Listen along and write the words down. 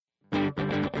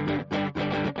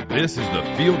This is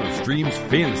the Field of Streams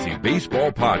Fantasy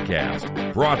Baseball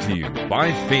Podcast, brought to you by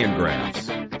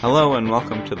Fangraphs. Hello and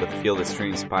welcome to the Field of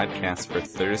Streams Podcast for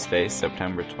Thursday,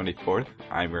 September 24th.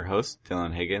 I'm your host,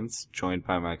 Dylan Higgins, joined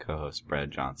by my co-host,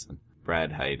 Brad Johnson.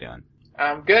 Brad, how you doing?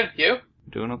 I'm good. You?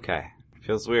 Doing okay.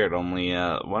 Feels weird. Only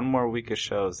one more week of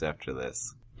shows after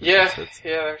this. Yeah,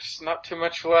 there's not too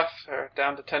much left. We're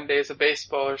down to 10 days of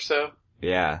baseball or so.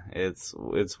 Yeah, it's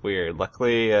weird.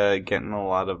 Luckily, getting a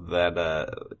lot of that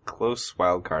close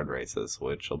wild card races,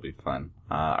 which will be fun.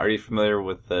 Are you familiar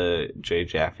with the Jay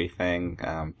Jaffe thing,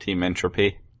 Team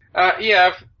Entropy? Yeah,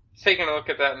 I've taken a look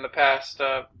at that in the past.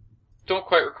 Don't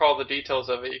quite recall the details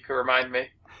of it. You could remind me.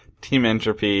 Team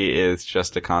Entropy is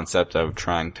just a concept of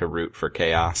trying to root for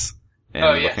chaos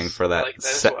and looking for that,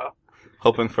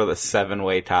 hoping for the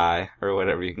 7-way tie or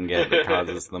whatever you can get that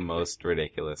causes the most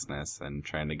ridiculousness and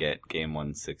trying to get game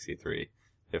 163,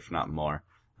 if not more.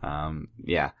 And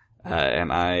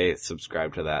I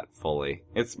subscribe to that fully.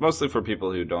 It's mostly for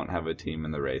people who don't have a team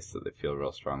in the race that they feel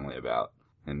real strongly about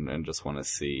and just want to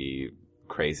see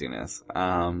craziness.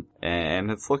 And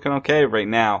it's looking okay right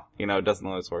now. You know, it doesn't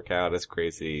always work out as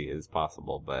crazy as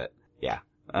possible, but yeah.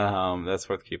 That's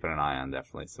worth keeping an eye on,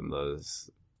 definitely. Some of those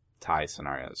tie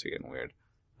scenarios are getting weird.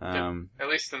 At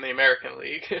least in the American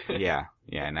League. yeah,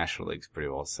 National League's pretty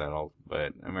well settled,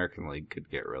 but American League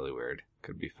could get really weird.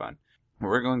 Could be fun.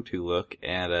 We're going to look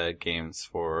at games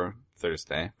for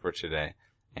Thursday, for today,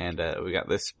 and we got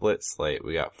this split slate.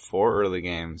 We got 4 early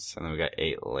games, and then we got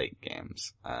 8 late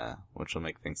games, which will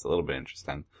make things a little bit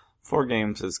interesting. 4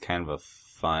 games is kind of a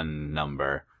fun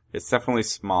number. It's definitely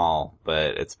small,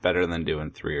 but it's better than doing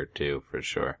 3 or 2 for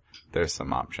sure. There's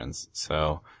some options.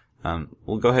 So,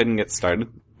 we'll go ahead and get started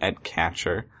at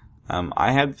catcher.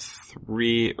 I had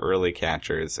 3 early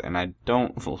catchers, and I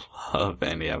don't love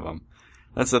any of them.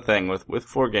 That's the thing, with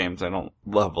 4 games, I don't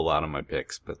love a lot of my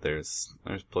picks, but there's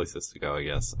places to go, I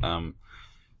guess.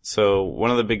 So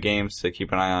one of the big games to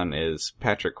keep an eye on is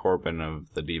Patrick Corbin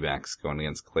of the D-backs going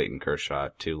against Clayton Kershaw,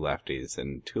 2 lefties,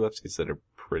 and 2 lefties that are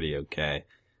pretty okay.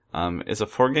 Is a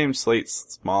 4-game slate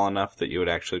small enough that you would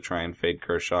actually try and fade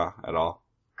Kershaw at all?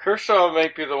 Kershaw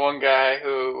might be the one guy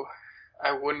who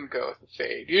I wouldn't go with the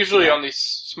fade. Usually on these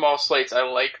small slates, I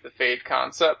like the fade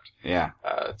concept. Yeah.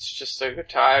 It's just a good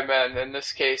time, and in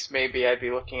this case, maybe I'd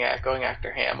be looking at going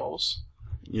after Hamels.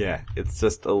 Yeah, it's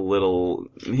just a little...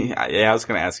 Yeah, I was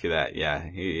going to ask you that. Yeah,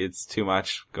 it's too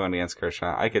much going against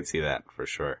Kershaw. I could see that for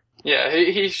sure. Yeah,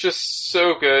 he's just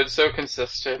so good, so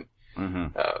consistent.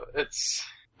 Mm-hmm.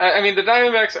 I mean, the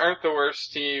Diamondbacks aren't the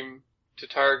worst team to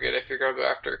target if you're going to go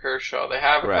after Kershaw. They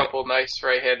have a couple nice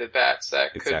right-handed bats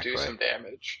that could do some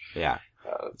damage. Yeah.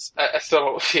 I still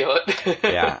don't feel it.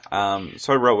 Yeah.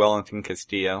 So I wrote Wellington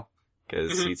Castillo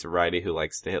because he's a righty who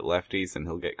likes to hit lefties and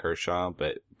he'll get Kershaw,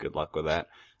 but good luck with that.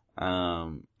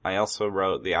 I also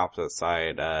wrote the opposite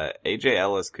side. AJ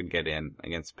Ellis could get in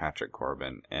against Patrick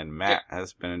Corbin, and Matt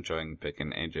has been enjoying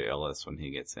picking AJ Ellis when he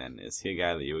gets in. Is he a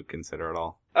guy that you would consider at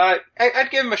all?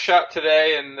 I'd give him a shot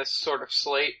today in this sort of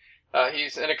slate.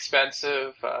 He's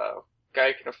inexpensive,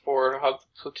 guy who can afford, have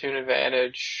the platoon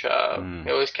advantage,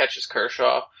 he always catches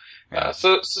Kershaw. Yeah.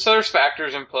 So there's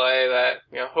factors in play that,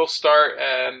 he'll start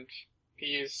and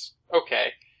he's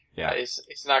okay. Yeah.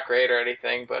 He's not great or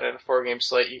anything, but in a 4-game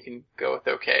slate you can go with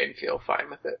okay and feel fine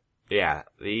with it. Yeah.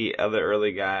 The other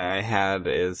early guy I had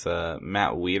is,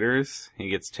 Matt Wieters. He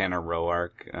gets Tanner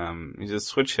Roark. He's a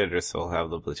switch hitter, so he'll have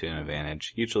the platoon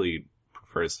advantage. Usually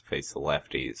prefers to face the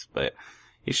lefties, but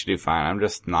he should do fine. I'm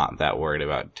just not that worried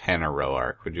about Tanner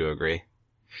Roark. Would you agree?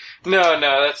 No,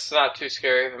 that's not too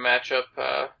scary of a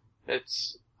matchup.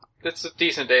 It's a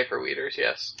decent day for Wieters,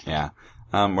 yes. Yeah.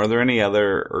 Were there any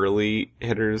other early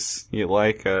hitters you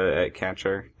like, at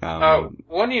catcher?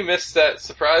 One you missed that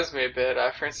surprised me a bit.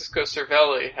 Francisco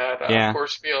Cervelli had,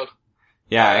 Coors Field.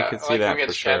 Yeah, I could see that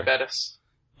for sure. Chad Bettis.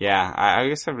 Yeah, I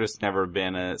guess I've just never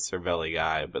been a Cervelli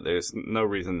guy, but there's no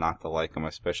reason not to like him,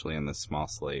 especially in this small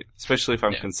slate. Especially if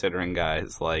I'm considering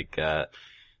guys like,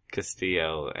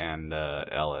 Castillo and,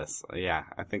 Ellis. Yeah,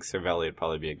 I think Cervelli would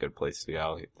probably be a good place to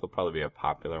go. He'll probably be a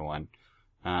popular one.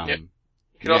 You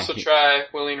could also try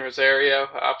Willian Rosario,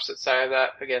 opposite side of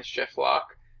that, against Jeff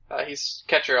Locke. He's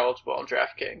catcher eligible on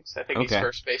DraftKings. I think he's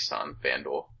first base on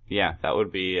FanDuel. Yeah, that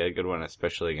would be a good one,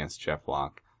 especially against Jeff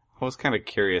Locke. I was kind of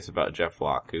curious about Jeff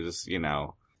Locke, who's,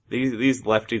 these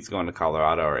lefties going to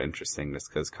Colorado are interesting just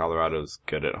because Colorado's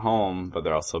good at home, but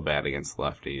they're also bad against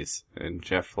lefties. And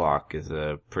Jeff Locke is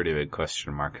a pretty big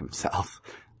question mark himself.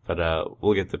 But,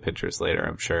 we'll get the pitchers later,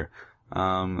 I'm sure.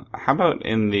 How about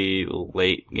in the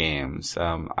late games?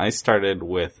 I started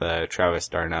with, Travis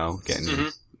d'Arnaud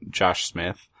getting Josh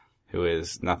Smith, who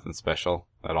is nothing special.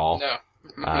 at all.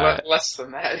 No. Less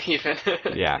than that, even.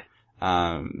 Yeah.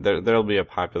 There'll be a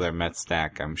popular Mets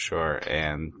stack, I'm sure,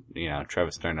 and,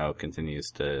 Travis d'Arnaud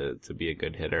continues to be a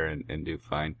good hitter and do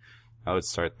fine. I would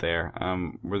start there.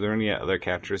 Were there any other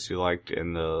catchers you liked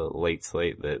in the late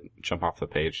slate that jump off the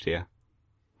page to you?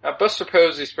 Buster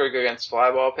Posey's pretty good against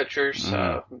fly ball pitchers.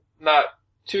 Not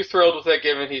too thrilled with it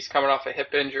given he's coming off a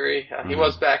hip injury. He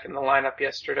was back in the lineup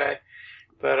yesterday,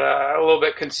 but a little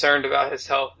bit concerned about his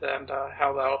health and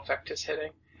how that'll affect his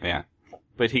hitting. Yeah.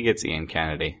 But he gets Ian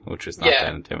Kennedy, which is not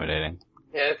that intimidating.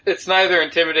 Yeah, it's neither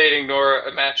intimidating nor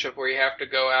a matchup where you have to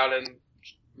go out and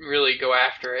really go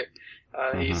after it.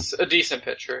 He's a decent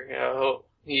pitcher.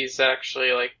 He's actually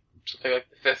something like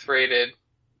the 5th rated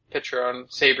pitcher on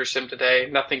SaberSim today.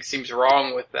 Nothing seems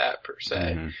wrong with that per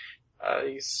se.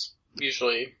 He's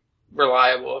usually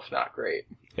reliable, if not great.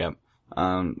 Yep.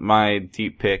 My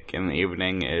deep pick in the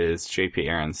evening is JP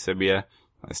Arancibia.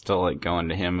 I still like going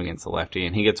to him against the lefty,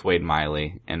 and he gets Wade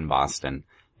Miley in Boston.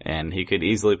 And he could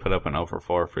easily put up an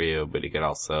 0-for-4 for you, but he could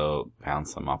also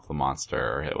pounce them off the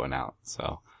monster or hit one out.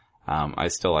 So, I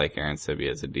still like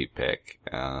Arancibia as a deep pick,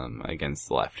 against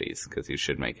the lefties, because he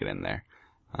should make it in there.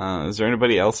 Is there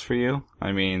anybody else for you?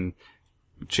 I mean,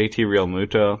 JT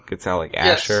Realmuto gets Alec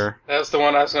Asher. Yes, that was the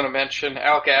one I was going to mention.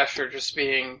 Alec Asher just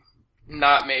being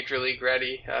not major league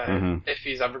ready. If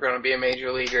he's ever going to be a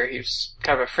major leaguer, he's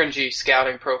kind of a fringy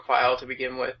scouting profile to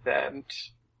begin with and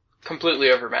completely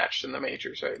overmatched in the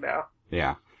majors right now.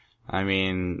 Yeah. I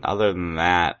mean, other than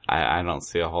that, I don't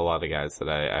see a whole lot of guys that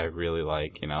I really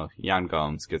like. Yan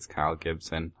Gomes gets Kyle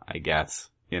Gibson, I guess.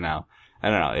 I don't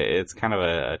know. It's kind of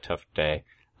a tough day.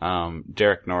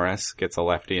 Derek Norris gets a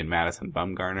lefty in Madison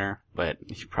Bumgarner, but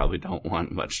you probably don't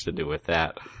want much to do with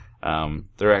that.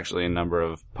 There are actually a number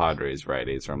of Padres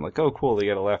righties where I'm like, oh cool, they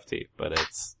get a lefty, but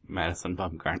it's Madison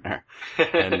Bumgarner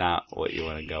and not what you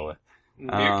want to go with.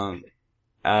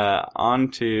 On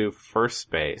to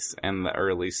first base and the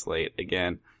early slate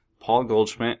again. Paul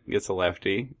Goldschmidt gets a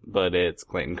lefty, but it's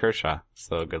Clayton Kershaw,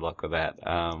 so good luck with that.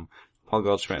 Paul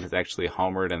Goldschmidt has actually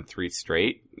homered in 3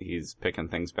 straight. He's picking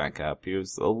things back up. He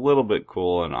was a little bit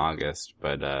cool in August,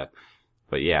 but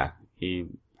yeah, I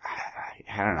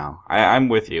don't know. I'm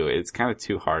with you. It's kind of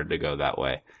too hard to go that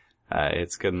way.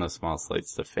 It's good in the small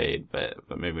slates to fade, but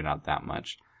maybe not that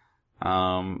much.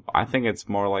 I think it's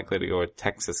more likely to go with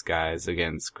Texas guys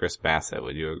against Chris Bassett.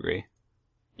 Would you agree?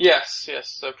 Yes.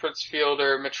 So Prince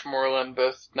Fielder, Mitch Moreland,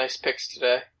 both nice picks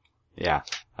today. Yeah.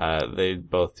 They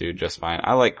both do just fine.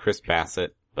 I like Chris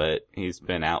Bassett, but he's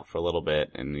been out for a little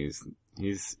bit and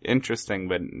he's interesting,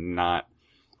 but not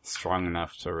strong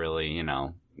enough to really,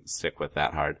 stick with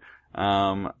that hard.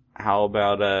 How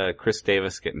about, Chris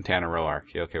Davis getting Tanner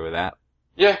Roark? You okay with that?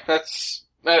 Yeah,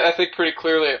 I think pretty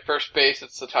clearly at first base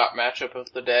it's the top matchup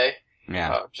of the day.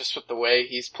 Yeah. Just with the way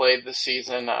he's played this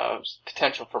season,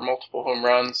 potential for multiple home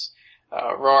runs.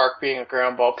 Roark being a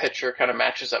ground ball pitcher kind of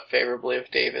matches up favorably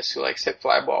with Davis, who likes to hit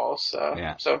fly balls.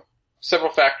 So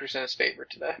several factors in his favor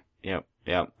today. Yep.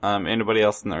 Anybody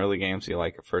else in the early games you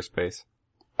like at first base?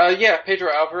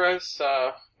 Pedro Alvarez,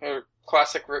 a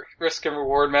classic risk and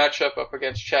reward matchup up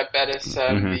against Chad Bettis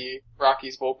and the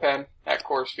Rockies bullpen at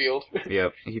Coors Field.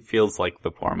 Yep. He feels like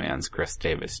the poor man's Chris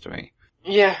Davis to me.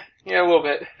 Yeah, a little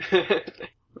bit.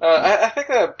 I think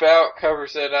that about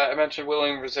covers it. I mentioned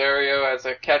William Rosario as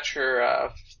a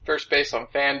catcher, first base on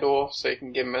FanDuel, so you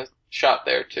can give him a shot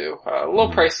there too. A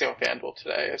little pricey on FanDuel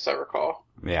today, as I recall.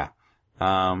 Yeah.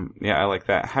 I like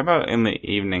that. How about in the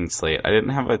evening slate? I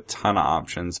didn't have a ton of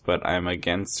options, but I'm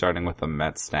again starting with a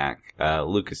Mets stack.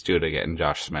 Lucas Duda getting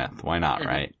Josh Smith. Why not,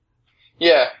 right?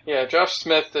 Yeah. Josh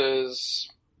Smith is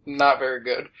not very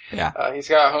good. Yeah. He's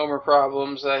got homer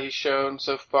problems that he's shown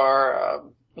so far.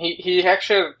 He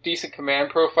actually had a decent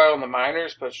command profile in the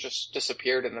minors, but it's just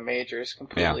disappeared in the majors,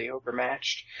 completely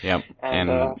overmatched. Yep.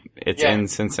 And it's in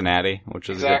Cincinnati, which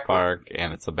is a good park,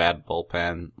 and it's a bad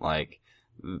bullpen.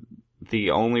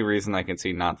 The only reason I can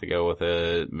see not to go with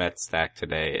a Mets stack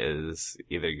today is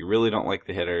either you really don't like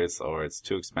the hitters, or it's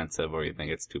too expensive, or you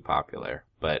think it's too popular.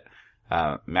 But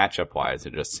matchup wise,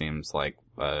 it just seems like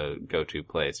a go-to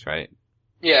place, right?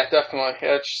 Yeah, definitely.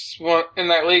 It's in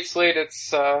that late slate.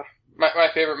 It's my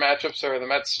favorite matchups are the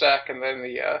Mets stack and then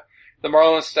the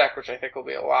Marlins stack, which I think will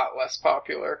be a lot less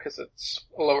popular because it's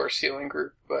a lower ceiling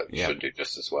group, but should do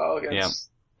just as well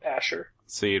against Asher.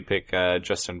 So you'd pick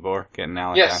Justin Bour getting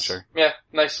Alec Asher? Yeah,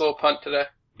 nice little punt today.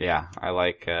 Yeah, I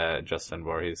like Justin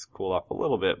Bour. He's cooled off a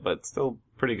little bit, but still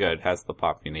pretty good. Has the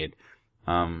pop you need.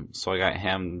 So I got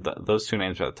him. Those two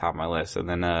names are at the top of my list. And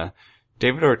then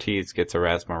David Ortiz gets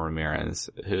Erasmo Ramirez,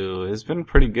 who has been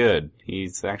pretty good.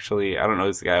 He's actually, I don't know if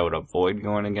he's the guy I would avoid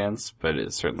going against, but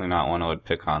it's certainly not one I would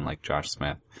pick on like Josh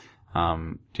Smith.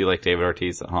 Do you like David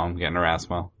Ortiz at home getting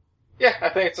Erasmo? Yeah, I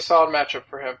think it's a solid matchup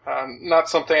for him. Not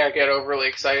something I get overly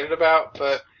excited about,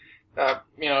 but,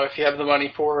 if you have the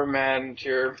money for him and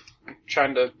you're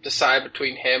trying to decide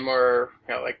between him or,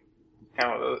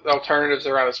 the alternatives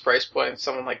around his price point,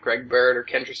 someone like Greg Bird or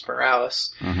Kendrys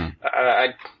Morales,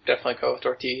 I'd definitely go with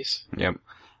Ortiz. Yep.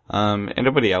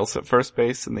 Anybody else at first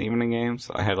base in the evening games?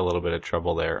 I had a little bit of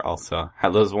trouble there also.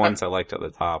 Had those ones I liked at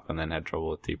the top and then had trouble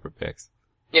with deeper picks.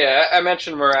 Yeah, I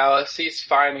mentioned Morales. He's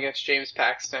fine against James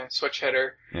Paxton, switch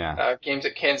hitter. Yeah. Games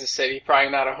at Kansas City,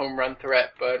 probably not a home run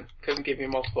threat, but couldn't give you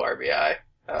multiple RBI.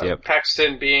 Yep.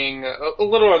 Paxton being a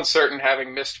little uncertain,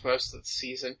 having missed most of the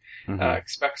season.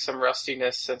 Expect some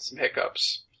rustiness and some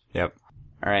hiccups. Yep.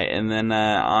 All right, and then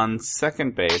on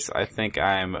second base, I think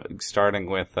I'm starting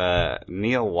with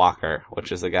Neil Walker,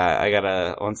 which is a guy I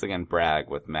gotta once again brag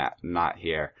with Matt not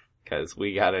here, because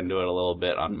we got into it a little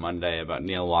bit on Monday about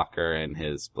Neil Walker and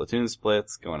his platoon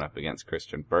splits going up against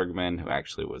Christian Bergman, who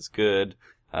actually was good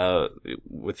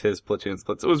with his platoon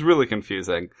splits. It was really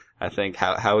confusing, I think,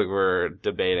 how we were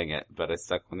debating it, but I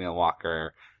stuck with Neil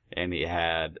Walker, and he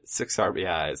had 6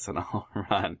 RBIs and a home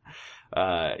run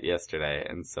yesterday,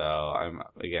 and so I'm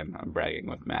bragging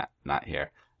with Matt, not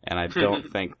here. And I don't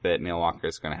think that Neil Walker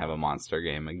is going to have a monster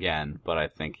game again, but I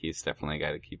think he's definitely a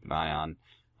guy to keep an eye on.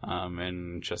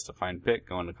 And just a fine pick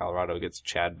going to Colorado against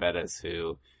Chad Bettis,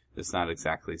 who is not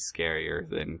exactly scarier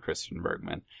than Christian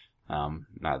Bergman.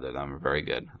 Neither of them are very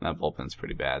good. That bullpen's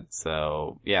pretty bad.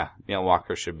 So, yeah, Neil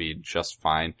Walker should be just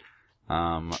fine.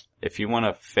 If you want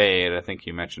to fade, I think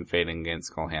you mentioned fading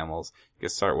against Cole Hamels. You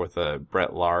could start with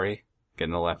Brett Laurie,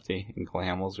 getting the lefty in Cole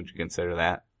Hamels. Would you consider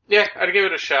that? Yeah, I'd give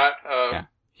it a shot. Yeah.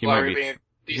 Laurie being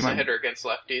a decent hitter against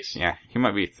lefties. Yeah, he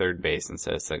might be third base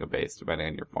instead of second base, depending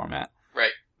on your format.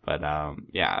 Right. But,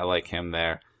 yeah, I like him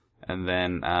there. And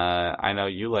then, I know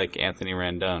you like Anthony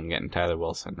Rendon getting Tyler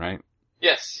Wilson, right?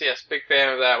 Yes, big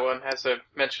fan of that one. As I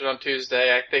mentioned on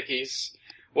Tuesday, I think he's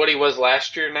what he was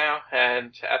last year now,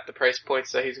 and at the price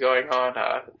points that he's going on,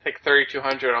 I think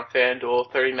 $3,200 on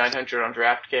FanDuel, $3,900 on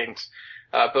DraftKings,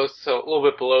 both a little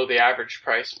bit below the average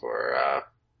price for,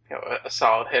 a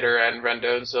solid hitter, and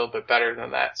Rendon's a little bit better than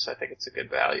that, so I think it's a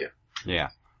good value. Yeah.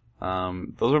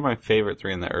 Those are my favorite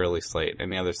 3 in the early slate.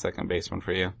 Any other second baseman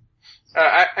for you?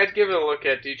 I'd give it a look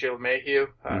at DJ LeMahieu,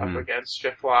 up against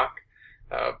Jeff Locke.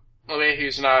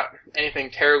 LeMahieu's not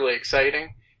anything terribly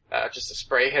exciting, just a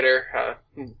spray hitter,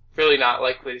 really not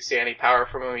likely to see any power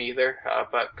from him either,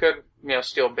 but could,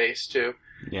 steal base too.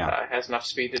 Yeah. Has enough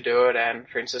speed to do it, and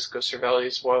Francisco Cervelli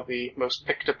is one of the most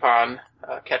picked upon,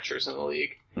 catchers in the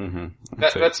league.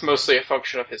 That's mostly a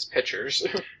function of his pitchers.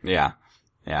 Yeah.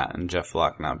 Yeah, and Jeff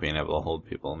Locke not being able to hold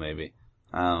people, maybe.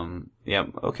 Yeah,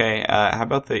 okay, how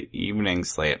about the evening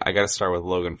slate? I gotta start with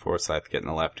Logan Forsythe getting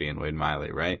the lefty and Wade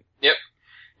Miley, right? Yep.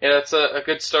 Yeah, that's a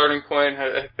good starting point.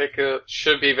 I think it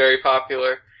should be very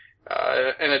popular.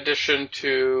 In addition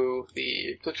to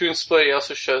the platoon split, he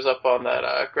also shows up on that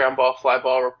ground ball, fly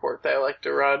ball report that I like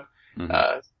to run.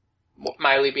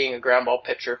 Miley being a ground ball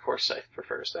pitcher, Forsythe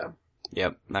prefers them.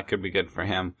 Yep, that could be good for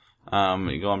him.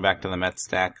 Going back to the Mets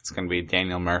stack, it's going to be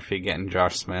Daniel Murphy getting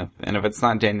Josh Smith. And if it's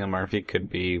not Daniel Murphy, it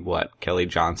could be, Kelly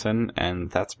Johnson,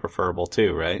 and that's preferable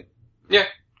too, right?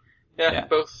 Yeah,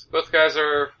 both guys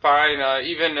are fine.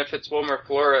 Even if it's Wilmer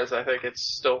Flores, I think it's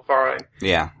still fine.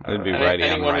 Yeah, it would be righty on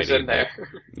anyone righty. Who's in there.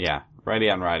 Yeah, righty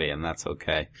on righty, and that's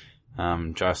okay.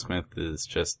 Josh Smith is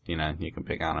just, you can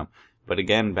pick on him. But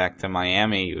again, back to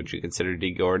Miami, would you consider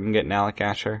D. Gordon getting Alec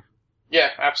Asher? Yeah,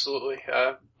 absolutely.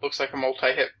 Looks like a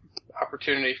multi-hit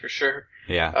opportunity for sure.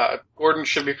 Yeah. Gordon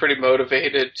should be pretty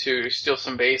motivated to steal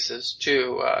some bases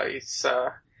too.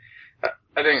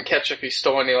 I didn't catch if he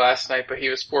stole any last night, but he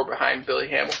was 4 behind Billy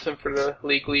Hamilton for the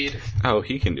league lead. Oh,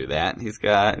 he can do that. He's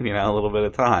got, a little bit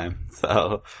of time.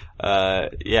 So,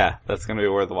 yeah, that's going to be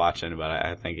worth watching, but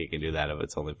I think he can do that if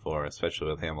it's only 4, especially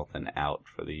with Hamilton out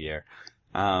for the year.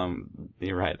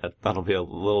 You're right. That'll be a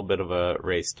little bit of a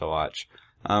race to watch.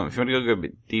 If you want to go a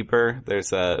bit deeper,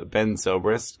 there's, Ben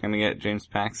Zobrist going to get James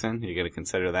Paxton. You got to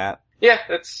consider that? Yeah,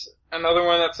 that's another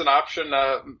one that's an option.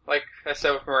 Like I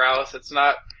said with Morales, it's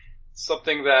not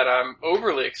something that I'm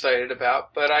overly excited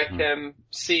about, but I can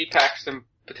see Paxton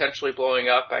potentially blowing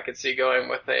up. I could see going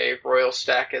with a Royal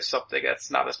stack as something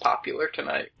that's not as popular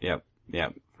tonight. Yep,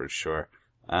 for sure.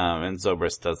 And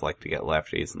Zobrist does like to get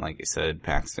lefties, and like you said,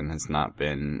 Paxton has not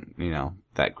been,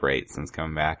 that great since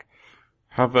coming back.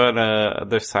 How about,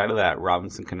 other side of that,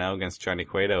 Robinson Cano against Johnny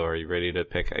Cueto? Are you ready to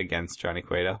pick against Johnny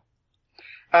Cueto?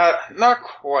 Not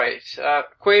quite.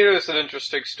 Cueto's an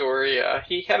interesting story.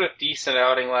 He had a decent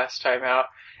outing last time out,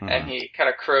 and he kind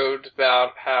of crowed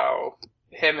about how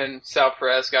him and Sal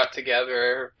Perez got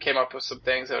together, came up with some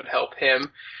things that would help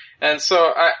him. And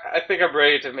so I think I'm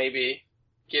ready to maybe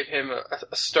give him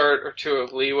a start or two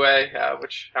of leeway,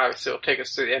 which obviously will take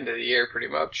us to the end of the year pretty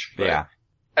much. But Yeah.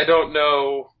 I don't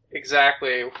know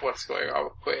exactly what's going on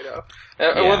with Cueto.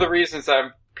 And one of the reasons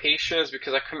I'm patient is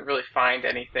because I couldn't really find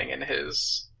anything in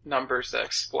his numbers that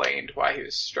explained why he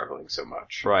was struggling so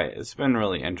much. Right. It's been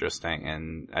really interesting,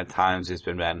 and at times he's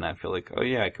been bad, and I feel like, oh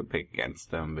yeah, I could pick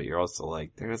against him, but you're also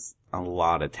like, there's a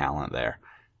lot of talent there.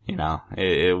 You know,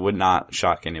 it would not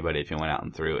shock anybody if he went out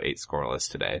and threw 8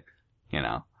 scoreless today. You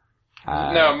know.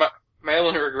 No, my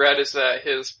only regret is that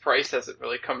his price hasn't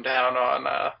really come down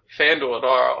on FanDuel at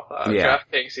all.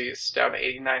 DraftKings, he's down to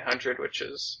 8,900, which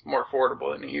is more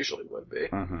affordable than he usually would be.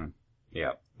 Mm-hmm.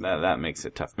 Yeah, that makes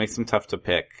it tough. Makes him tough to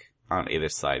pick on either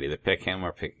side. Either pick him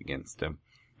or pick against him.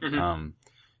 Mm-hmm.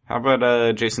 How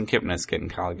about Jason Kipnis getting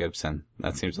Kyle Gibson?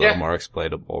 That seems a little more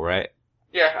exploitable, right?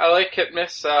 Yeah, I like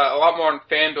Kipnis a lot more on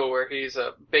FanDuel, where he's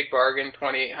a big bargain,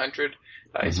 2,800.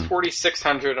 He's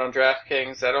 4,600 on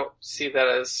DraftKings. I don't see that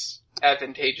as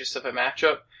advantageous of a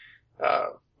matchup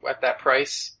at that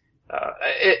price.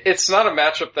 It's not a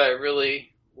matchup that I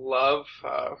really love.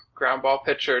 Ground ball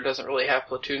pitcher doesn't really have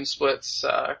platoon splits.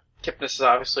 Kipnis is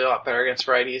obviously a lot better against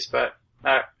righties, but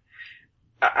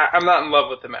I'm not in love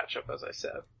with the matchup, as I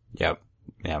said. Yep,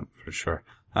 for sure.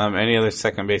 Any other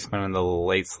second baseman in the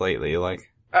late slate that you like?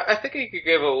 I think you could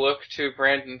give a look to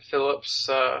Brandon Phillips.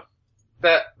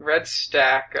 That red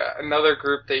stack, another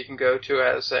group that you can go to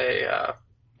as a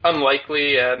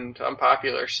unlikely and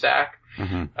unpopular stack.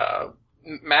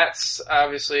 Matz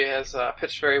obviously has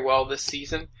pitched very well this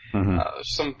season.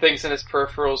 Some things in his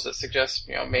peripherals that suggest,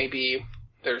 maybe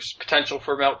there's potential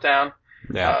for meltdown.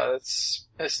 Yeah.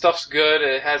 His stuff's good.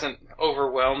 It hasn't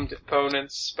overwhelmed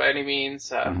opponents by any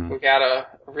means. We got a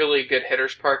really good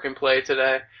hitter's park in play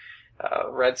today.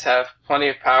 Reds have plenty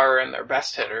of power in their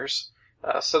best hitters.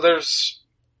 So there's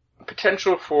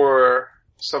potential for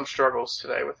some struggles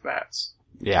today with Matz.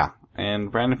 Yeah,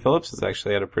 and Brandon Phillips has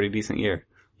actually had a pretty decent year.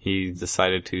 He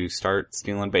decided to start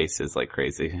stealing bases like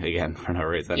crazy again for no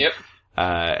reason. Yep.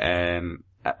 And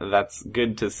that's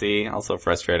good to see. Also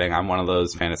frustrating. I'm one of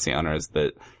those fantasy owners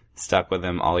that stuck with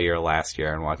him all year last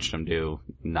year and watched him do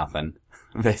nothing,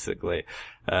 basically.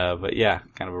 But yeah,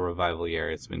 kind of a revival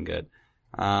year. It's been good.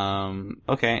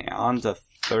 Okay, on to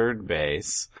third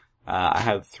base. I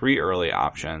have 3 early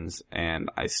options, and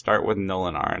I start with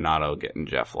Nolan Arenado getting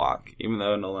Jeff Locke. Even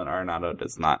though Nolan Arenado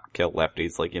does not kill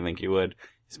lefties like you think he would,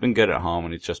 he's been good at home,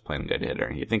 and he's just playing a good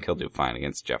hitter. You think he'll do fine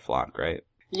against Jeff Locke, right?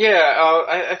 Yeah,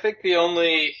 I think the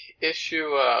only issue,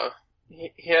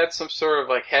 he had some sort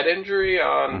of head injury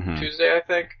on Tuesday, I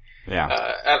think.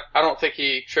 Yeah. I don't think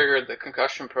he triggered the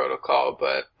concussion protocol,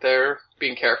 but they're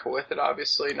being careful with it,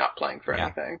 obviously, not playing for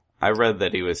anything. I read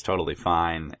that he was totally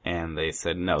fine, and they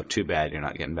said, no, too bad, you're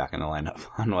not getting back in the lineup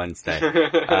on Wednesday.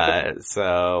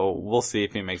 So we'll see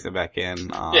if he makes it back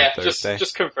in on Thursday.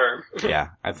 Just confirm. Yeah,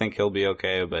 I think he'll be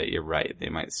okay, but you're right, they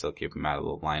might still keep him out of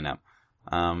the lineup.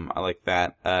 I like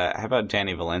that. How about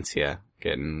Danny Valencia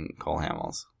getting Cole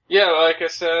Hamels? Yeah, like I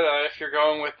said, if you're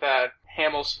going with that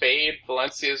Hamels fade,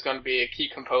 Valencia is going to be a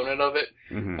key component of it.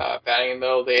 Batting in the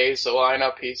middle of the A's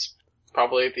lineup, he's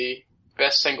probably the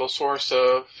best single source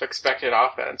of expected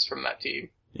offense from that team.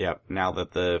 Yep, now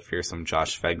that the fearsome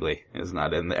Josh Fegley is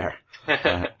not in there.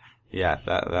 Yeah,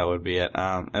 that would be it.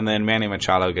 And then Manny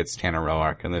Machado gets Tanner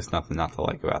Roark, and there's nothing not to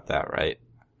like about that, right?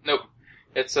 Nope.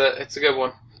 It's a good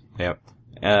one. Yep.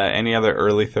 Any other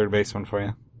early third baseman for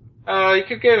you? You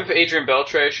could give Adrian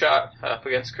Beltre a shot up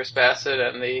against Chris Bassett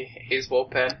and the A's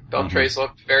bullpen. Beltre's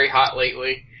looked very hot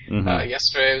lately.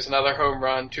 Yesterday was another home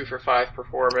run, 2 for 5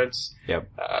 performance. Yep.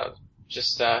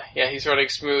 He's running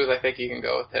smooth. I think you can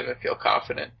go with him and feel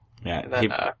confident. Yeah,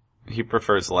 then, he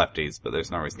prefers lefties, but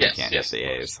there's no reason he can't hit the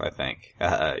A's, I think.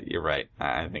 You're right.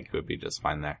 I think he would be just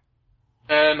fine there.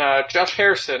 And Josh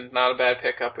Harrison, not a bad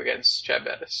pickup against Chad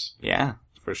Bettis. Yeah,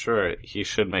 for sure. He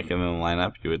should make him in the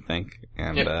lineup, you would think.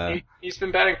 And he's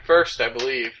been batting first, I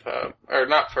believe. Or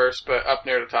not first, but up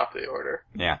near the top of the order.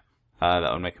 Yeah, that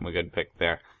would make him a good pick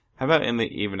there. How about in the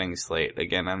evening slate?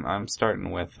 Again, I'm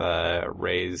starting with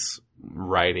Rays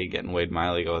righty getting Wade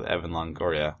Miley, go with Evan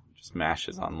Longoria. Just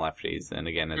mashes on lefties, and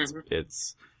again,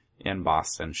 it's in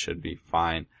Boston, should be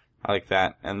fine. I like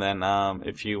that. And then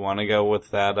if you want to go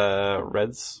with that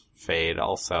Reds fade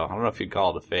also, I don't know if you'd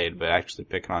call it a fade, but actually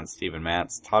picking on Steven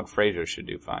Matz, Todd Frazier should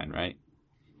do fine, right?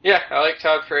 Yeah, I like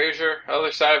Todd Frazier.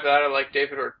 Other side of that, I like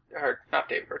not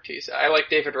David Ortiz. I like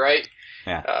David Wright.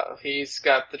 Yeah. He's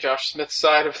got the Josh Smith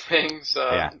side of things.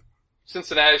 Yeah.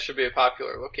 Cincinnati should be a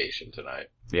popular location tonight.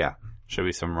 Yeah. Should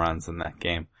be some runs in that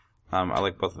game. I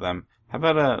like both of them. How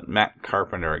about Matt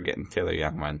Carpenter getting Taylor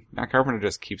Youngman? Matt Carpenter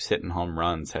just keeps hitting home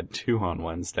runs. Had 2 on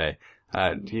Wednesday.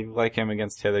 Do you like him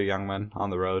against Taylor Youngman on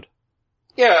the road?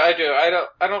 Yeah, I do.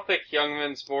 I don't think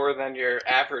Youngman's more than your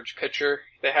average pitcher.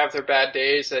 They have their bad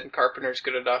days, and Carpenter's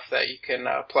good enough that you can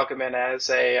plug him in as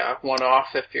a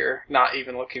one-off if you're not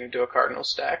even looking to do a Cardinal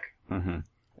stack. Mm-hmm.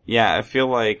 Yeah, I feel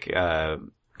like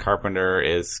Carpenter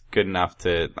is good enough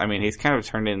to. I mean, he's kind of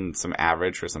turned in some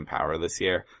average for some power this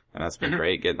year, and that's been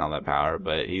great getting all that power.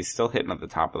 But he's still hitting at the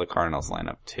top of the Cardinals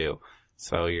lineup too.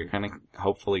 So you're gonna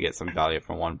hopefully get some value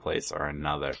from one place or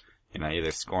another.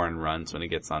 Either scoring runs when he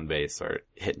gets on base or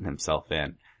hitting himself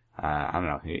in. I don't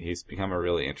know. He's become a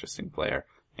really interesting player,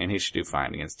 and he should do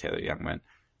fine against Taylor Youngman.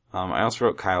 I also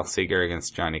wrote Kyle Seager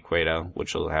against Johnny Cueto,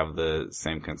 which will have the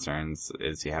same concerns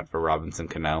as you had for Robinson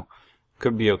Cano.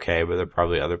 Could be okay, but there are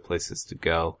probably other places to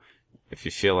go. If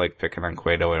you feel like picking on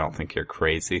Cueto, I don't think you're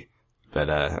crazy, but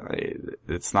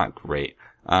it's not great.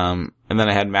 And then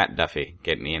I had Matt Duffy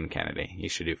getting Ian Kennedy. He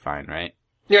should do fine, right?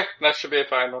 Yeah, that should be a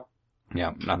fine one.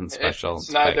 Yeah, nothing special.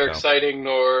 It's neither exciting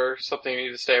nor something you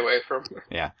need to stay away from.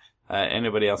 Yeah.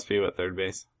 Anybody else for you at third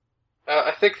base?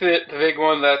 I think the big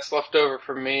one that's left over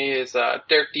for me is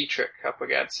Derek Dietrich up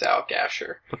against Alec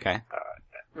Asher. Okay.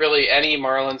 Really, any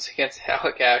Marlins against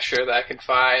Alec Asher that I can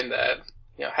find that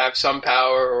have some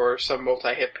power or some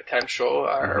multi-hit potential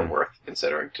are worth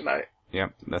considering tonight.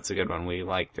 Yep, that's a good one. We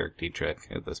like Derek Dietrich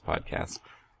at this podcast.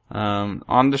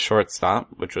 On to shortstop,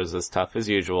 which was as tough as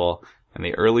usual. In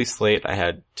the early slate, I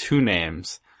had 2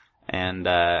 names, and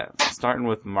starting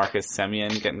with Marcus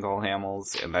Semien getting Cole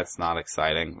Hamels, and that's not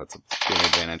exciting. That's a good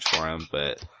advantage for him,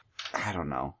 but I don't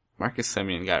know. Marcus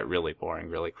Semien got really boring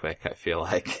really quick, I feel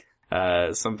like.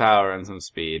 Some power and some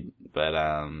speed, but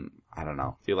I don't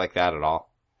know. Do you like that at all?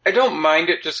 I don't mind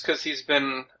it just because he's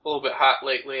been a little bit hot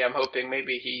lately. I'm hoping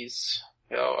maybe he's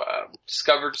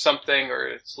discovered something, or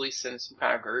at least in some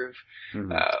kind of groove.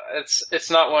 Mm-hmm. It's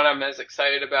not one I'm as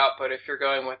excited about, but if you're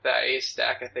going with that A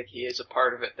stack, I think he is a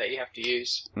part of it that you have to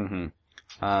use.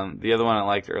 Mm-hmm. The other one I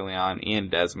liked early on, Ian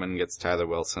Desmond gets Tyler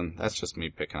Wilson. That's just me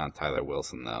picking on Tyler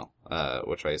Wilson though,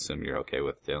 which I assume you're okay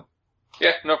with too.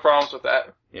 Yeah, no problems with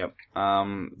that. Yep.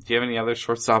 Do you have any other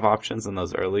shortstop options in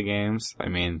those early games? I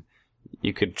mean,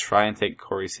 you could try and take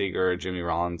Corey Seager or Jimmy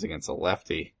Rollins against a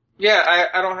lefty. Yeah,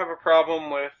 I don't have a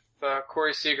problem with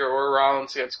Corey Seager or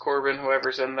Rollins against Corbin,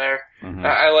 whoever's in there. Mm-hmm.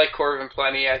 I like Corbin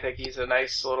plenty. I think he's a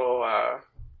nice little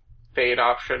fade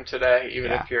option today,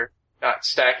 even if you're not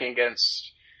stacking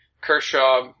against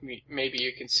Kershaw. Maybe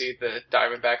you can see the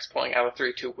Diamondbacks pulling out a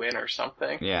 3-2 win or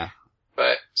something. Yeah.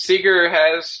 But Seager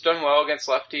has done well against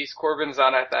lefties. Corbin's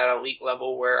not at that elite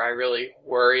level where I really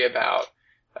worry about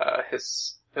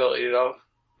his ability to,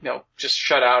 just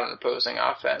shut out an opposing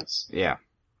offense. Yeah.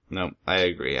 No, I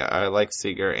agree. I like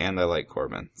Seager and I like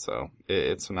Corbin, so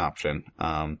it's an option.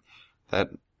 That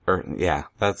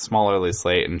small early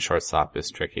slate and shortstop is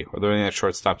tricky. Are there any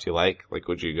shortstops you like? Like,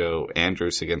 would you go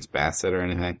Andrus against Bassett or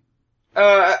anything?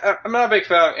 I'm not a big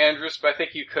fan of Andrus, but I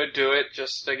think you could do it.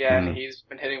 Just again, he's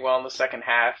been hitting well in the second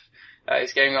half.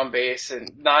 He's getting on base,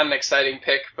 and not an exciting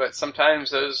pick, but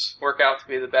sometimes those work out to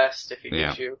be the best if he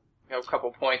gives you, a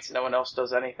couple points and no one else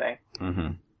does anything.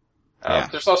 Mm-hmm.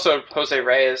 There's also Jose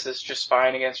Reyes is just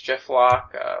fine against Jeff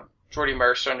Locke. Jordy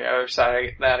Mercer on the other side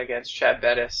of that against Chad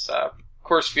Bettis.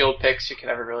 Course field picks, you can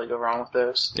never really go wrong with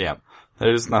those. Yeah.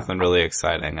 There's nothing really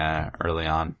exciting early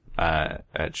on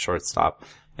at shortstop.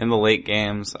 In the late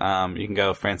games, you can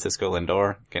go Francisco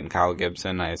Lindor, getting Kyle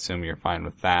Gibson. I assume you're fine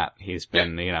with that. He's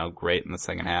been, great in the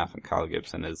second half, and Kyle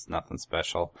Gibson is nothing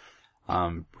special.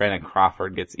 Brandon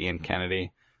Crawford gets Ian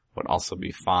Kennedy. Would also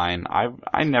be fine.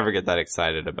 I never get that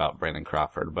excited about Brandon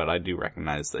Crawford, but I do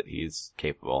recognize that he's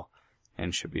capable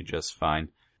and should be just fine.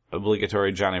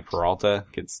 Obligatory Johnny Peralta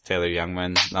gets Taylor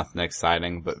Youngman. Nothing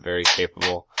exciting, but very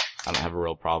capable. I don't have a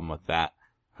real problem with that.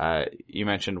 You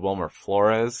mentioned Wilmer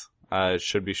Flores.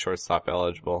 Should be shortstop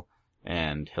eligible,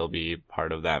 and he'll be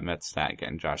part of that Mets stack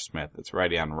getting Josh Smith. It's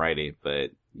righty on righty, but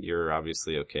you're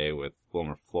obviously okay with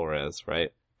Wilmer Flores,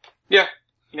 right? Yeah,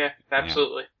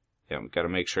 absolutely. Yeah, we've got to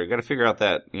make sure, got to figure out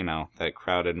that, that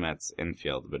crowded Mets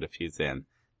infield, but if he's in,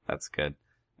 that's good.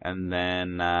 And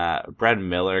then, Brad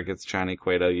Miller gets Johnny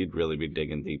Cueto. You'd really be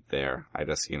digging deep there. I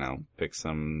just, pick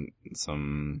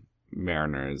some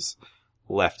Mariners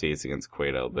lefties against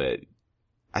Cueto, but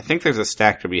I think there's a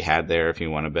stack to be had there if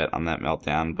you want to bet on that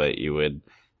meltdown, but you would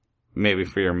maybe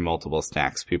for your multiple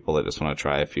stacks, people that just want to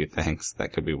try a few things,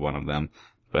 that could be one of them.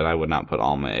 But I would not put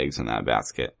all my eggs in that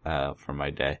basket, for my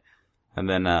day. And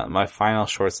then, my final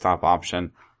shortstop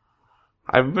option,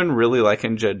 I've been really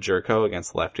liking Jed Jerko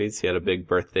against lefties. He had a big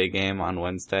birthday game on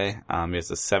Wednesday. He has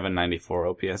a 794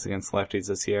 OPS against lefties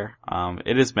this year.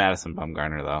 It is Madison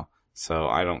Bumgarner though, so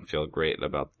I don't feel great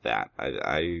about that.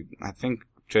 I think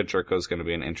Jed Jerko is going to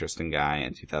be an interesting guy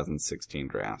in 2016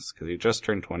 drafts because he just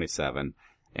turned 27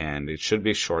 and he should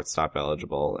be shortstop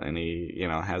eligible, and he,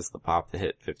 has the pop to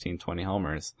hit 15, 20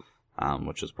 homers,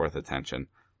 which is worth attention.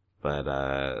 But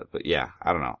yeah,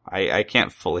 I don't know. I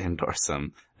can't fully endorse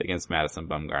him against Madison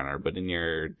Bumgarner, but in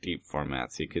your deep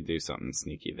formats, he could do something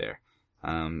sneaky there.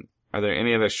 Are there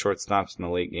any other shortstops in the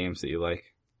late games that you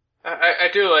like? I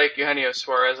do like Eugenio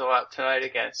Suarez a lot tonight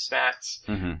against Mats.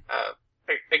 Mm-hmm.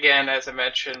 Again, as I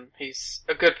mentioned, he's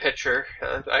a good pitcher.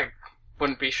 I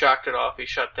wouldn't be shocked at all if he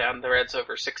shut down the Reds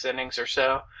over 6 innings or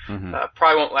so. Mm-hmm.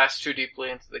 Probably won't last too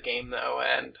deeply into the game though,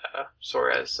 and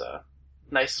Suarez,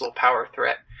 nice little power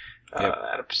threat.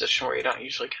 At a position where you don't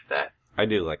usually get that. I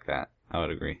do like that. I would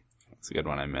agree. That's a good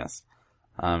one I missed.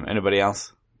 Anybody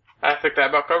else? I think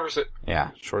that about covers it.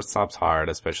 Yeah, shortstop's hard,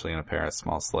 especially in a pair of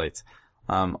small slates.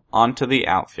 On to the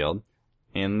outfield.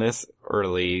 In this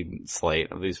early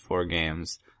slate of these 4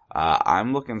 games,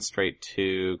 I'm looking straight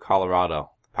to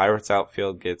Colorado. The Pirates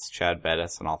outfield gets Chad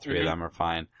Bettis, and all 3 of them are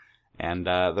fine. And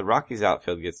the Rockies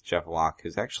outfield gets Jeff Locke,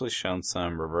 who's actually shown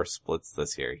some reverse splits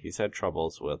this year. He's had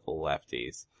troubles with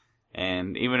lefties.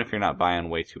 And even if you're not buying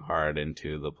way too hard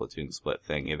into the platoon split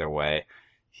thing, either way,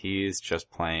 he's just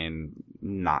playing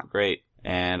not great.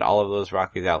 And all of those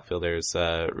Rockies outfielders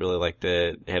really like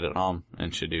to hit it home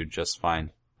and should do just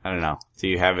fine. I don't know. Do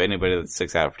you have anybody that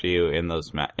sticks out for you in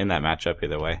those in that matchup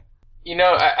either way?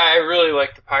 I really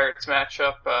like the Pirates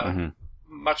matchup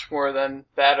much more than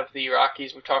that of the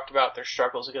Rockies. We talked about their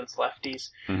struggles against lefties.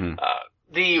 Mm-hmm.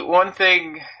 The one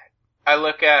thing I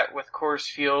look at with Coors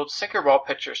Field, sinker ball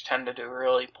pitchers tend to do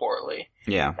really poorly.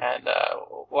 Yeah. And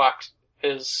Locke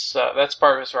is that's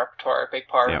part of his repertoire, a big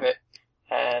part of it.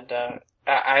 And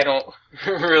I don't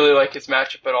really like his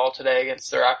matchup at all today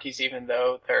against the Rockies, even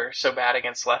though they're so bad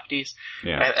against lefties.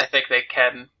 Yeah. I think they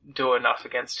can do enough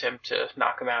against him to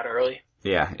knock him out early.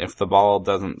 Yeah, if the ball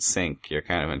doesn't sink, you're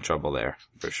kind of in trouble there,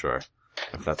 for sure.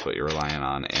 If that's what you're relying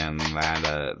on, and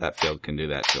that field can do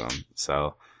that to him.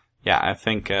 So, yeah, I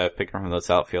think picking from those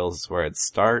outfields is where I'd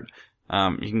start.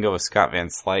 You can go with Scott Van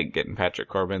Slyke, getting Patrick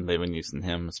Corbin. They've been using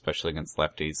him, especially against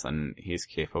lefties, and he's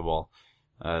capable.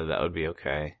 That would be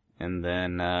okay. And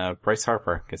then Bryce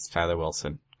Harper gets Tyler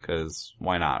Wilson, because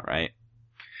why not, right?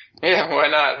 Yeah, why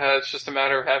not? It's just a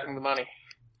matter of having the money.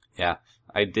 Yeah.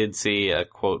 I did see a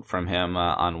quote from him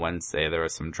on Wednesday. There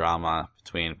was some drama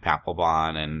between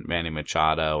Papelbon and Manny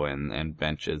Machado, and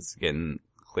benches getting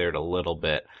cleared a little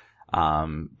bit.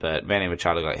 But Manny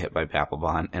Machado got hit by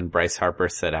Papelbon, and Bryce Harper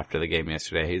said after the game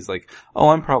yesterday, he's like,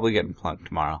 "Oh, I'm probably getting plunked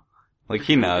tomorrow." Like,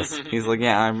 he knows. He's like,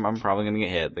 "Yeah, I'm probably gonna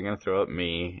get hit. They're gonna throw at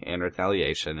me in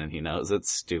retaliation," and he knows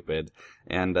it's stupid.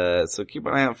 And so keep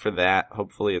an eye out for that.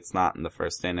 Hopefully it's not in the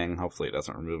first inning. Hopefully it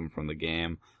doesn't remove him from the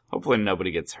game. Hopefully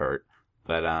nobody gets hurt.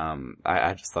 But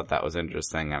I just thought that was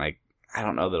interesting, and I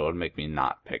don't know that it would make me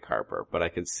not pick Harper, but I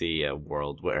could see a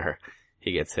world where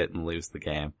he gets hit and lose the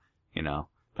game,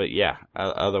 But yeah,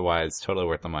 otherwise, totally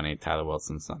worth the money. Tyler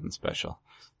Wilson's nothing special.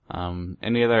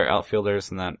 Any other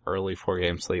outfielders in that early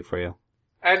 4-game slate for you?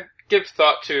 I'd give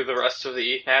thought to the rest of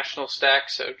the national stack,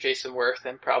 so Jason Worth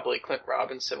and probably Clint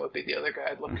Robinson would be the other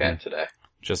guy I'd look at today.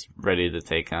 Just ready to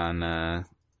take on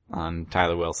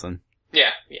Tyler Wilson?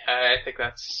 Yeah, I think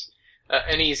that's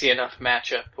an easy enough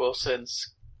matchup.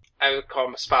 Wilson's, I would call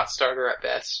him a spot starter at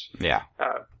best. Yeah.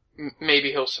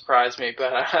 Maybe he'll surprise me,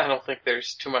 but I don't think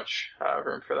there's too much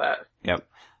room for that. Yep.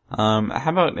 How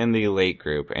about in the late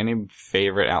group? Any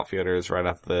favorite outfielders right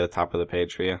off the top of the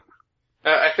page for you?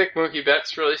 I think Mookie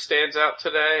Betts really stands out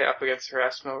today up against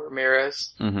Erasmo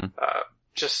Ramirez. Mm-hmm.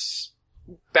 Just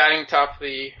batting top of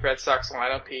the Red Sox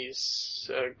lineup,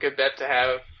 he's a good bet to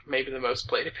have. Maybe the most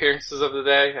plate appearances of the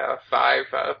day, 5,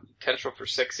 potential for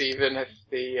 6 even if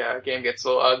the game gets a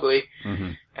little ugly.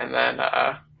 Mm-hmm. And then,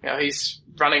 he's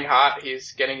running hot.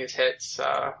 He's getting his hits,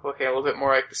 looking a little bit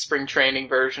more like the spring training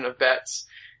version of Betts.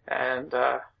 And,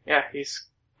 he's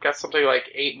got something like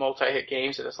 8 multi-hit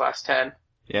games in his last 10.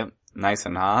 Yep. Nice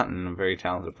and hot and a very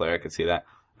talented player. I could see that.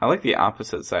 I like the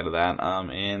opposite side of that.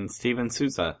 And Steven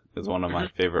Souza is one of my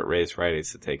favorite Rays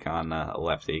righties to take on a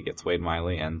lefty. He gets Wade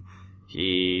Miley, and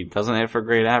he doesn't hit for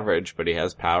great average, but he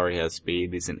has power, he has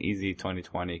speed. He's an easy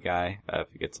 2020 guy if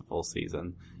he gets a full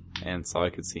season. And so I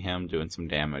could see him doing some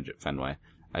damage at Fenway.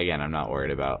 Again, I'm not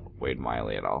worried about Wade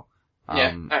Miley at all.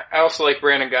 I also like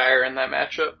Brandon Guyer in that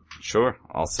matchup. Sure.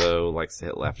 Also likes to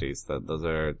hit lefties. Those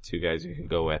are two guys you could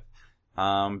go with.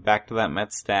 Back to that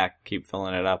Mets stack. Keep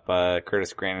filling it up.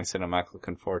 Curtis Granderson and Michael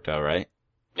Conforto, right?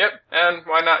 Yep, and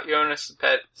why not Yoenis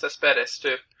Cespedes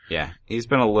too? Yeah, he's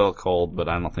been a little cold, but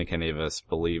I don't think any of us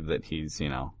believe that he's,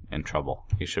 in trouble.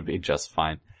 He should be just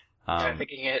fine. I think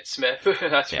he can hit Smith,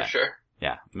 that's for sure.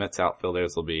 Yeah, Mets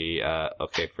outfielders will be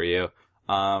okay for you.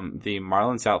 The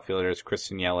Marlins outfielders,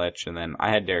 Christian Yelich, and then I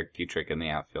had Derek Dietrich in the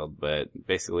outfield, but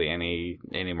basically any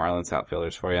Marlins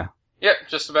outfielders for you? Yep,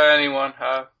 just about anyone.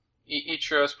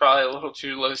 Ichiro's probably a little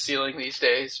too low ceiling these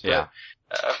days, but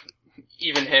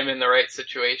even him in the right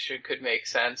situation could make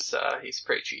sense. He's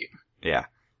pretty cheap. Yeah.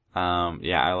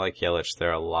 I like Yelich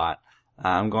there a lot.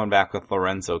 I'm going back with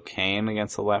Lorenzo Cain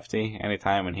against a lefty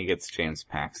anytime when he gets James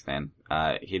Paxton.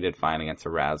 He did fine against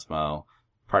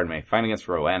fine against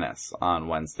Roenis on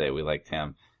Wednesday. We liked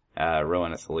him.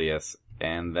 Roenis Elias.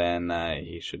 And then,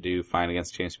 he should do fine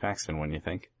against James Paxton, wouldn't you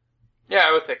think? Yeah,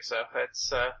 I would think so.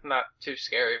 It's, not too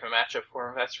scary of a matchup for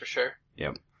him, that's for sure.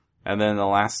 Yep. And then the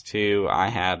last two I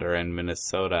had are in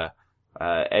Minnesota.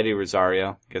 Eddie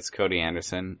Rosario gets Cody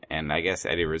Anderson, and I guess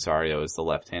Eddie Rosario is the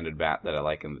left-handed bat that I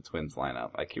like in the Twins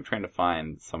lineup. I keep trying to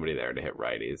find somebody there to hit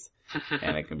righties,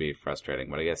 and it can be frustrating,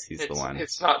 but I guess he's the one.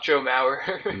 It's not Joe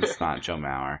Mauer. It's not Joe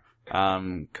Mauer.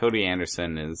 Cody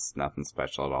Anderson is nothing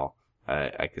special at all.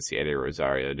 I could see Eddie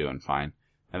Rosario doing fine.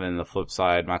 And then the flip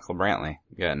side, Michael Brantley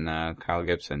getting Kyle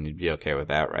Gibson. You'd be okay with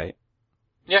that, right?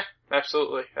 Yeah,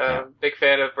 absolutely. Big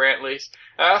fan of Brantley's.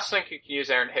 I also think you can use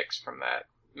Aaron Hicks from that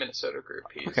Minnesota group.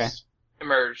 He's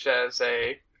emerged as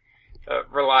a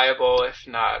reliable, if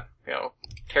not,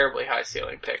 terribly high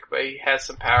ceiling pick, but he has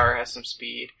some power, has some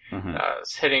speed,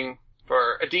 is hitting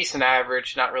for a decent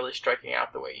average, not really striking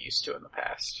out the way he used to in the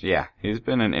past. Yeah, he's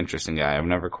been an interesting guy. I've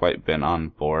never quite been on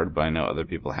board, but I know other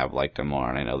people have liked him more,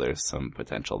 and I know there's some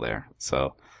potential there.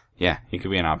 So, yeah, he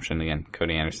could be an option again.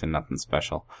 Cody Anderson, nothing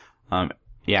special.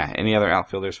 Any other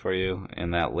outfielders for you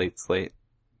in that late slate?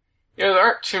 There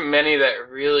aren't too many that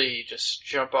really just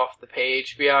jump off the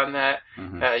page beyond that.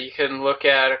 You can look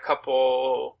at a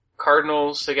couple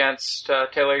Cardinals against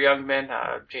Taylor Youngman,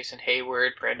 Jason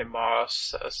Hayward, Brandon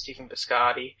Moss, Stephen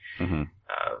Piscotty.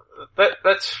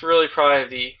 That's really probably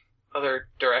the other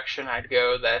direction I'd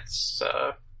go. That's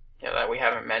that we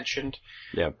haven't mentioned.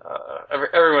 Yep.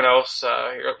 Everyone else,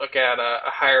 you're looking at a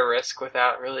higher risk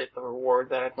without really the reward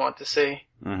that I'd want to see.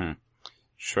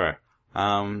 Sure.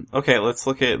 Okay, let's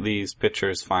look at these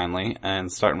pitchers finally,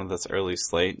 and starting with this early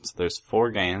slate. So there's 4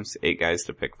 games, 8 guys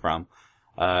to pick from.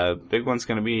 Big one's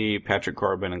gonna be Patrick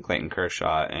Corbin and Clayton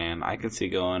Kershaw, and I can see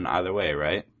going either way,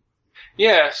 right?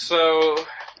 Yeah, so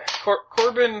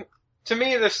Corbin, to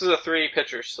me, this is a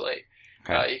 3-pitcher slate.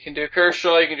 Okay. You can do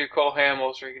Kershaw, you can do Cole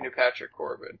Hamels, or you can do Patrick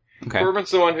Corbin. Okay. Corbin's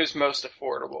the one who's most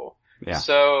affordable. Yeah.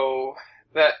 So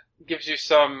that gives you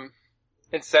some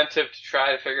incentive to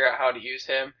try to figure out how to use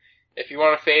him. If you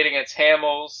want to fade against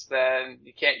Hamels, then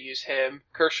you can't use him.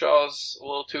 Kershaw's a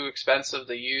little too expensive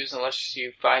to use unless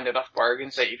you find enough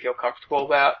bargains that you feel comfortable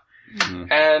about.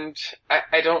 And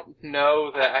I don't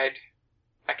know that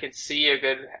I can see a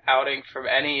good outing from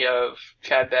any of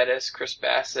Chad Bettis, Chris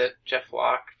Bassett, Jeff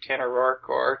Locke, Tanner Roark,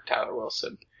 or Tyler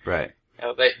Wilson. Right.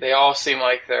 They all seem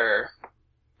like they're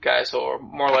guys who are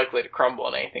more likely to crumble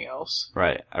than anything else.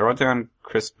 Right. I wrote down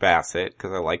Chris Bassett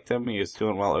because I liked him. He was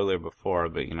doing well earlier before,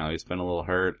 but he's been a little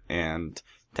hurt, and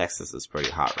Texas is pretty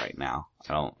hot right now.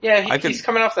 He's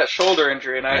coming off that shoulder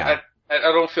injury, and I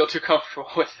don't feel too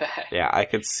comfortable with that. Yeah, I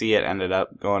could see it ended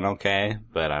up going okay,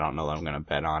 but I don't know that I'm going to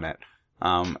bet on it.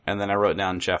 And then I wrote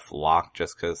down Jeff Locke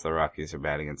just because the Rockies are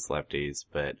bad against lefties,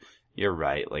 but you're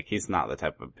right. Like, he's not the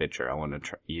type of pitcher I want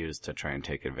to use to try and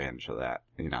take advantage of that,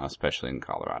 especially in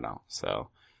Colorado. So,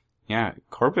 yeah,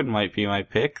 Corbin might be my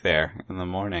pick there in the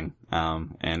morning.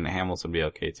 And Hamels would be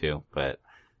okay too, but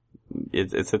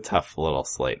it's a tough little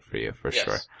slate for you for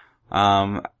sure.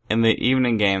 In the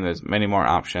evening game, there's many more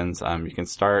options. You can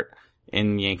start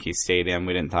in Yankee Stadium.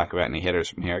 We didn't talk about any hitters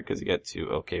from here because you get 2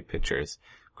 okay pitchers.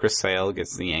 Chris Sale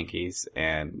gets the Yankees,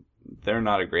 and they're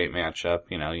not a great matchup.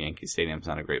 Yankee Stadium's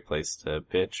not a great place to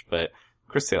pitch, but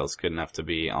Chris Sale's good enough to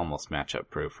be almost matchup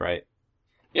proof, right?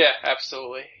 Yeah,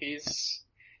 absolutely. He's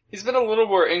been a little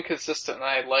more inconsistent than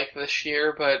I'd like this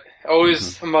year, but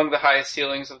always among the highest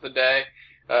ceilings of the day.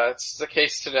 It's the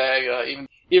case today.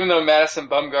 Even though Madison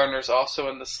Bumgarner's also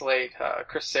in the slate,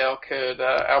 Chris Sale could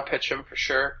outpitch him for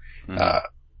sure.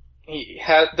 He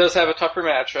does have a tougher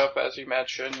matchup, as you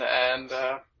mentioned, and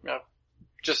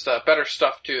just better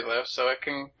stuff too, though, so it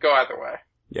can go either way.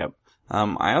 Yep.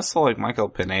 I also like Michael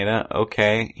Pineda.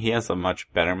 Okay, he has a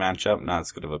much better matchup, not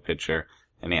as good of a pitcher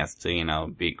and he has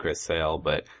to, beat Chris Sale,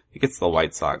 but he gets the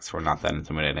White Sox who are not that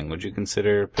intimidating. Would you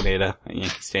consider Pineda at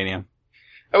Yankee Stadium?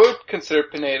 I would consider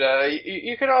Pineda.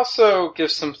 You could also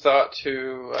give some thought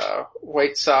to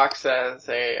White Sox as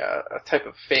a type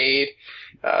of fade.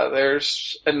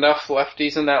 There's enough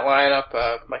lefties in that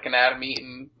lineup, like an Adam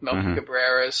Eaton, Melky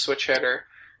Cabrera, switch hitter.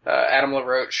 Adam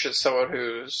LaRoche is someone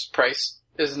whose price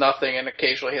is nothing and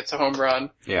occasionally hits a home run.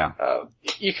 Yeah.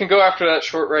 You can go after that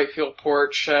short right field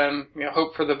porch and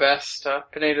hope for the best.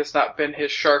 Pineda's not been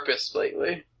his sharpest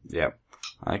lately. Yep.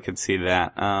 I could see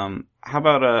that. How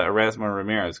about Erasmo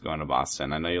Ramirez going to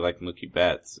Boston? I know you like Mookie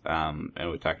Betts,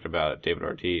 and we talked about David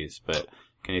Ortiz, but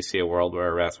can you see a world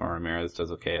where Erasmo Ramirez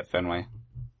does okay at Fenway?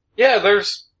 Yeah,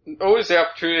 there's always the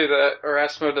opportunity that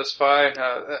Erasmo does fine.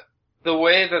 The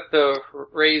way that the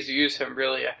Rays use him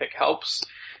really, I think, helps.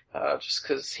 Just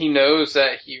because he knows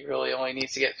that he really only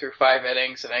needs to get through 5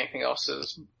 innings and anything else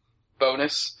is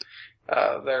bonus.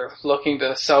 They're looking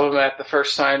to sell him at the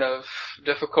first sign of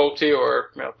difficulty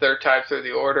or, third time through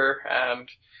the order. And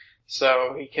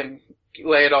so he can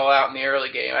lay it all out in the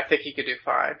early game. I think he could do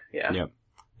fine. Yeah.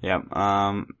 Yep.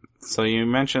 So you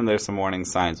mentioned there's some warning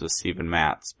signs with Steven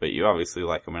Matz, but you obviously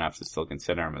like him enough to still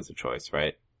consider him as a choice,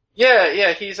 right?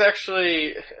 Yeah, he's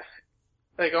actually,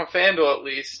 like on FanDuel at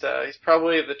least, he's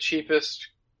probably the cheapest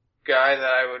guy that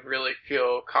I would really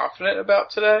feel confident about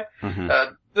today.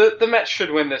 The Mets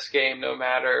should win this game no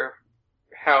matter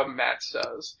how Matz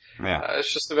does. Yeah.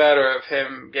 It's just a matter of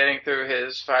him getting through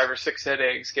his 5 or 6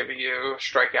 innings, giving you a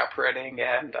strikeout per inning,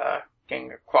 and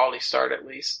getting a quality start at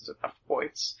least, enough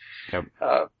points. Yep.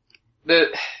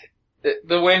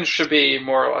 The win should be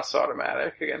more or less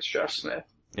automatic against Josh Smith.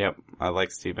 Yep. I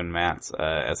like Steven Matz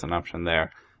as an option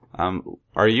there.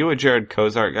 Are you a Jared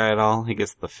Cozart guy at all? He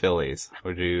gets the Phillies.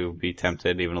 Would you be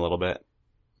tempted even a little bit?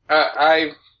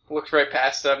 I looked right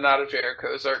past it. I'm not a Jared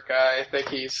Cozart guy. I think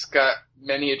he's got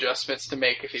many adjustments to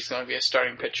make if he's going to be a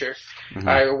starting pitcher.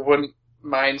 I wouldn't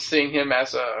mind seeing him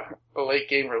as a late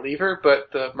game reliever,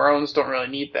 but the Marlins don't really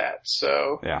need that.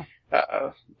 So, yeah.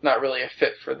 Not really a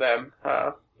fit for them.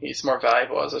 He's more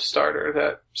valuable as a starter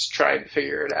that's trying to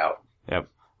figure it out. Yep.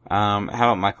 How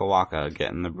about Michael Wacha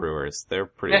getting the Brewers? They're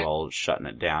pretty well shutting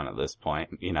it down at this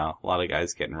point. A lot of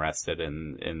guys getting rested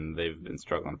and they've been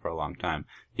struggling for a long time.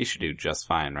 He should do just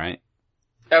fine, right?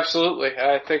 Absolutely.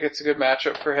 I think it's a good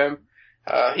matchup for him.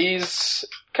 He's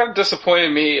kind of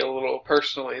disappointed me a little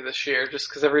personally this year just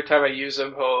because every time I use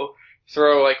him, he'll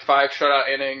throw like 5 shutout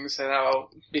innings and I'll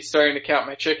be starting to count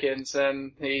my chickens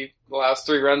and he allows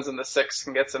 3 runs in the 6th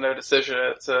and gets a no decision.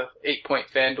 It's a 8-point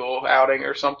FanDuel outing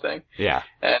or something. Yeah.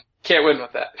 And can't win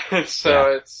with that.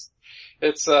 So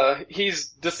yeah. He's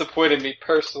disappointed me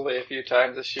personally a few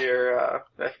times this year.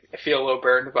 I feel a little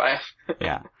burned by him.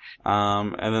 Yeah.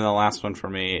 And then the last one for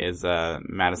me is,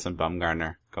 Madison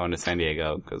Bumgarner going to San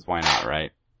Diego, because why not,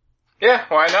 right? Yeah,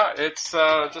 why not? It's,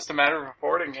 just a matter of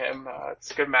affording him. It's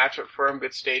a good matchup for him,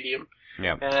 good stadium.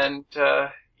 Yeah. And,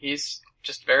 he's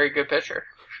just a very good pitcher.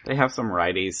 They have some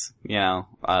righties,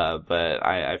 but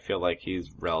I feel like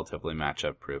he's relatively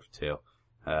matchup proof too.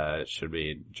 It should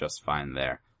be just fine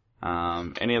there.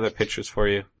 Any other pitchers for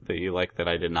you that you like that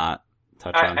I did not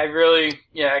touch on? I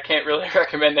can't really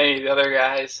recommend any of the other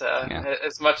guys.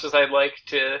 As much as I'd like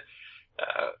to,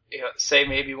 say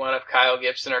maybe one of Kyle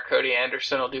Gibson or Cody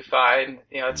Anderson will do fine.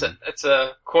 It's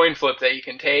a coin flip that you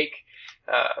can take.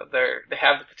 They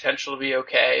have the potential to be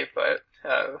okay, but,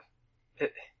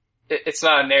 it's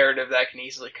not a narrative that I can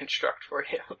easily construct for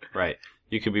you. Right.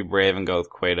 You could be brave and go with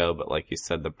Cueto, but like you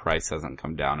said, the price hasn't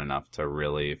come down enough to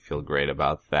really feel great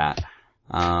about that.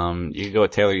 You could go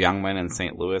with Taylor Youngman in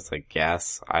St. Louis, I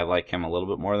guess. I like him a little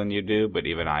bit more than you do, but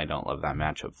even I don't love that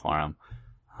matchup for him.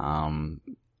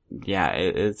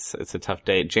 It's a tough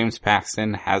day. James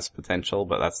Paxton has potential,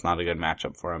 but that's not a good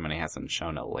matchup for him, and he hasn't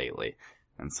shown it lately.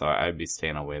 And so I'd be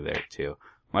staying away there too.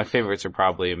 My favorites are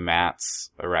probably Matz,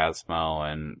 Erasmo,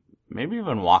 and maybe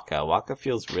even Wacha. Wacha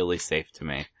feels really safe to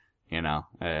me,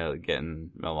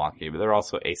 getting Milwaukee. But they're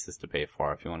also aces to pay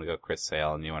for. If you want to go Chris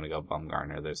Sale and you want to go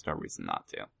Bumgarner, there's no reason not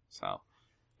to. So,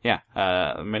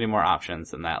 many more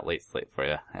options in that late slate for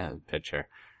you, pitcher.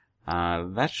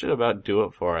 That should about do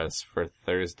it for us for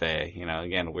Thursday.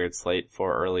 Again, weird slate,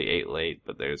 4 early, 8 late,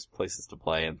 but there's places to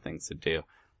play and things to do.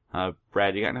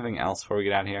 Brad, you got anything else before we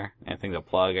get out of here? Anything to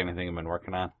plug? Anything you've been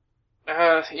working on?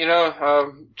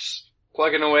 Just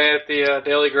plugging away at the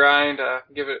daily grind.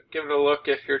 Give it a look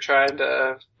if you're trying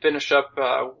to finish up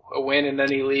a win in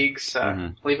any leagues.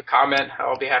 Leave a comment.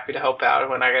 I'll be happy to help out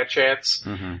when I get a chance.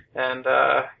 And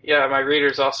my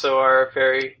readers also are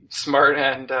very smart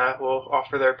and will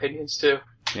offer their opinions too.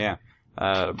 Yeah.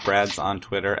 Brad's on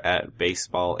Twitter at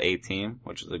BaseballAteam,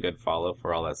 which is a good follow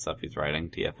for all that stuff he's writing,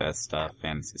 DFS stuff,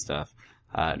 fantasy stuff.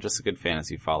 Just a good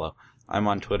fantasy follow. I'm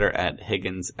on Twitter at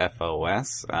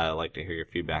HigginsFOS. I'd like to hear your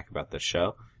feedback about the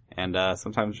show. And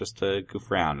sometimes just to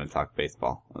goof around and talk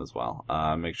baseball as well.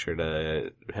 Make sure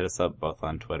to hit us up both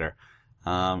on Twitter.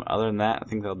 Other than that, I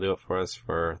think that'll do it for us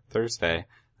for Thursday.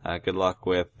 Good luck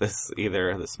with this,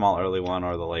 either the small early one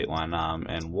or the late one.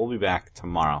 And we'll be back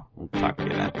tomorrow. We'll talk to you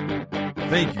then.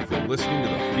 Thank you for listening to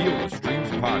the Field of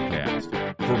Streams podcast.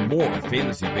 For more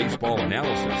fantasy baseball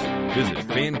analysis, visit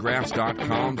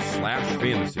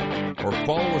fangraphs.com/fantasy or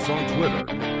follow us on Twitter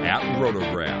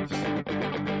 @Rotographs.